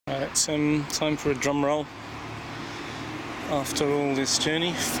It's time for a drum roll. After all this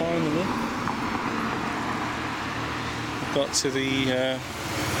journey, finally we've got to the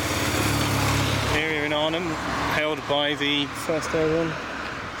area in Arnhem held by the 1st Airborne,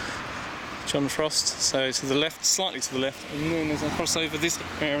 John Frost. So to the left, slightly to the left, and then as I cross over this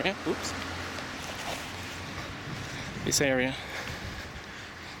area, this area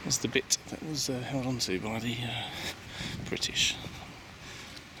was the bit that was held onto by the British.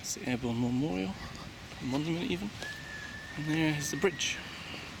 That's the Airborne Memorial, monument even, and there is the bridge,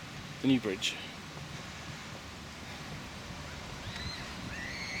 the new bridge.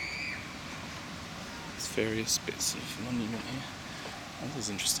 There's various bits of monument here. Oh, this is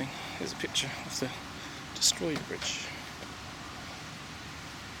interesting. Here's a picture of the destroyed bridge.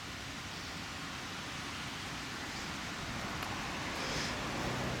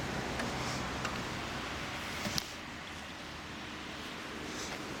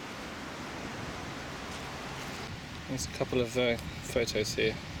 There's a couple of photos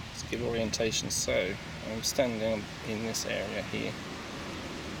here to give orientation. So I'm standing in this area here.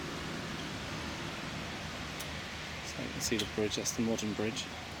 So you can see the bridge, that's the modern bridge,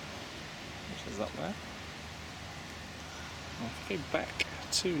 which is up there. Now if we go back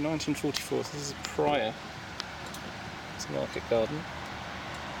to 1944, so this is prior to Market Garden.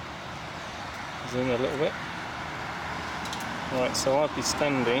 Zoom a little bit. Right, so I'd be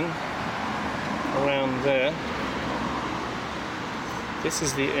standing around there. This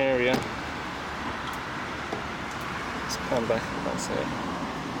is the area. Let's pan back, I can't see it.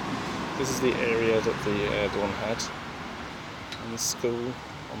 This is the area that the Airborne had, and the school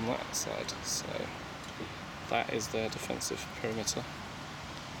on that side. So that is their defensive perimeter,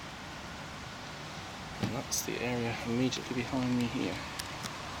 and that's the area immediately behind me here.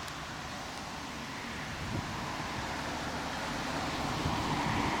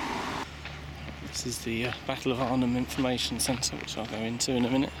 This is the Battle of Arnhem Information Centre, which I'll go into in a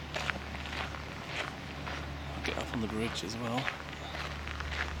minute. I'll get up on the bridge as well.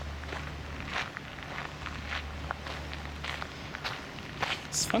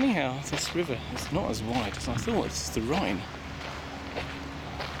 It's funny how this river is not as wide as I thought. It's the Rhine.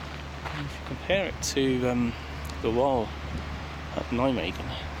 And if you compare it to the Waal at Nijmegan,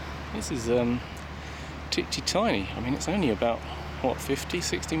 this is titty tiny. I mean, it's only about, what, 50,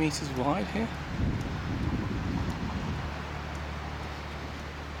 60 metres wide here?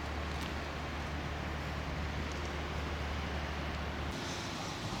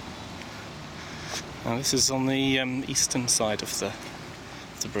 Now this is on the eastern side of the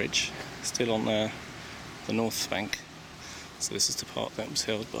bridge, still on the north bank. So this is the part that was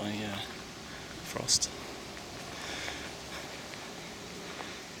held by Frost.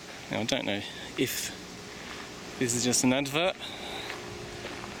 Now I don't know if this is just an advert,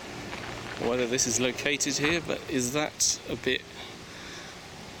 or whether this is located here, but is that a bit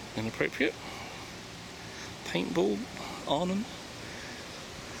inappropriate? Paintball, Arnhem,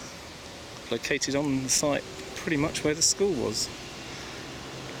 located on the site pretty much where the school was.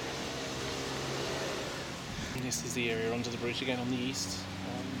 And this is the area under the bridge again on the east.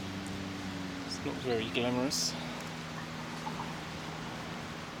 It's not very glamorous.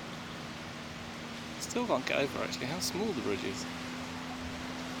 Still can't get over actually how small the bridge is.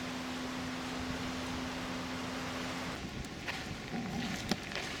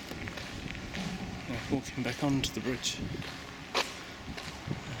 Now walking back onto the bridge.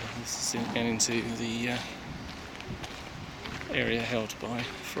 This is again into the area held by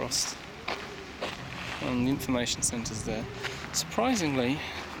Frost. And the information centre's there. Surprisingly,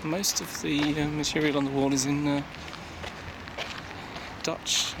 most of the material on the wall is in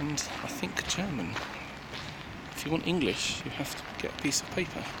Dutch and I think German. If you want English, you have to get a piece of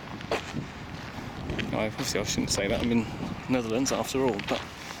paper. Now, obviously I shouldn't say that, I'm in Netherlands after all, but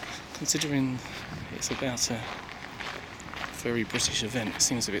considering it's about a very British event, it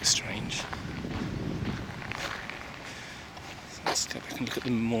seems a bit strange. So let's go back and look at the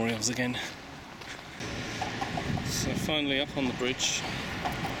memorials again. So finally up on the bridge,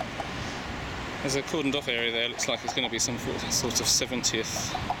 there's a cordoned off area there. Looks like it's going to be some sort of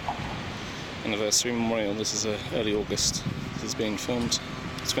 70th anniversary memorial. This is early August. This is being filmed.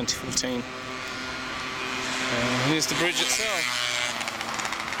 It's 2014. Here's the bridge itself.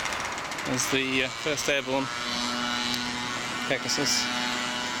 There's the 1st Airborne Pegasus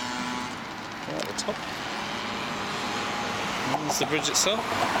right at the top. And there's the bridge itself.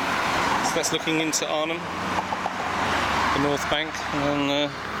 So that's looking into Arnhem, the north bank, and then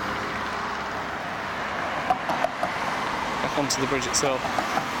back onto the bridge itself.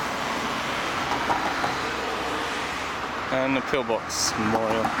 and the Pillbox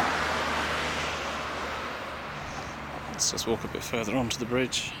Memorial. Let's just walk a bit further onto the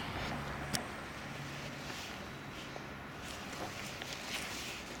bridge.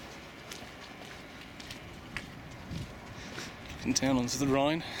 Looking down onto the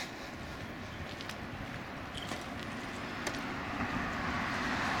Rhine.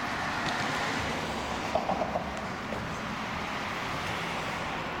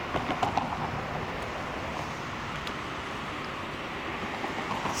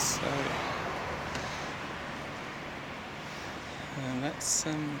 And that's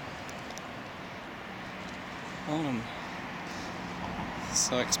Arnhem.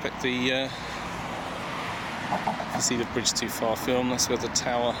 So I expect the if you see the Bridge Too Far film, that's where the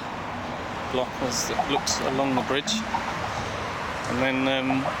tower block was that looked along the bridge. And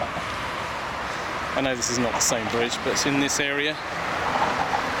then I know this is not the same bridge, but it's in this area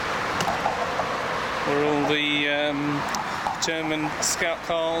where all the German scout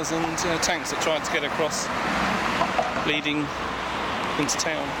cars and tanks that tried to get across, leading into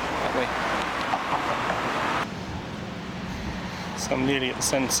town that way. So I'm nearly at the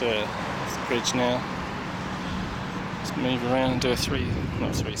centre of the bridge now. Let's move around and do a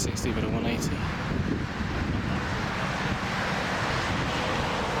not a 360 but a 180.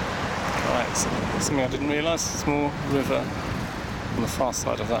 Right, so something I didn't realise, a small river on the far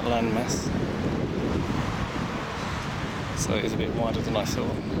side of that landmass. So it is a bit wider than I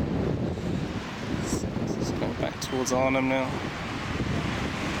thought. So just going back towards Arnhem now.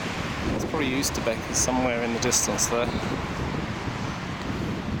 It's probably used to Beck somewhere in the distance there.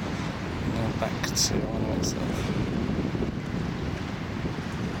 Now back to Arnhem itself.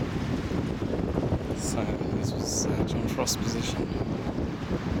 So this was John Frost's position.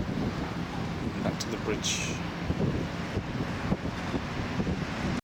 Back to the bridge.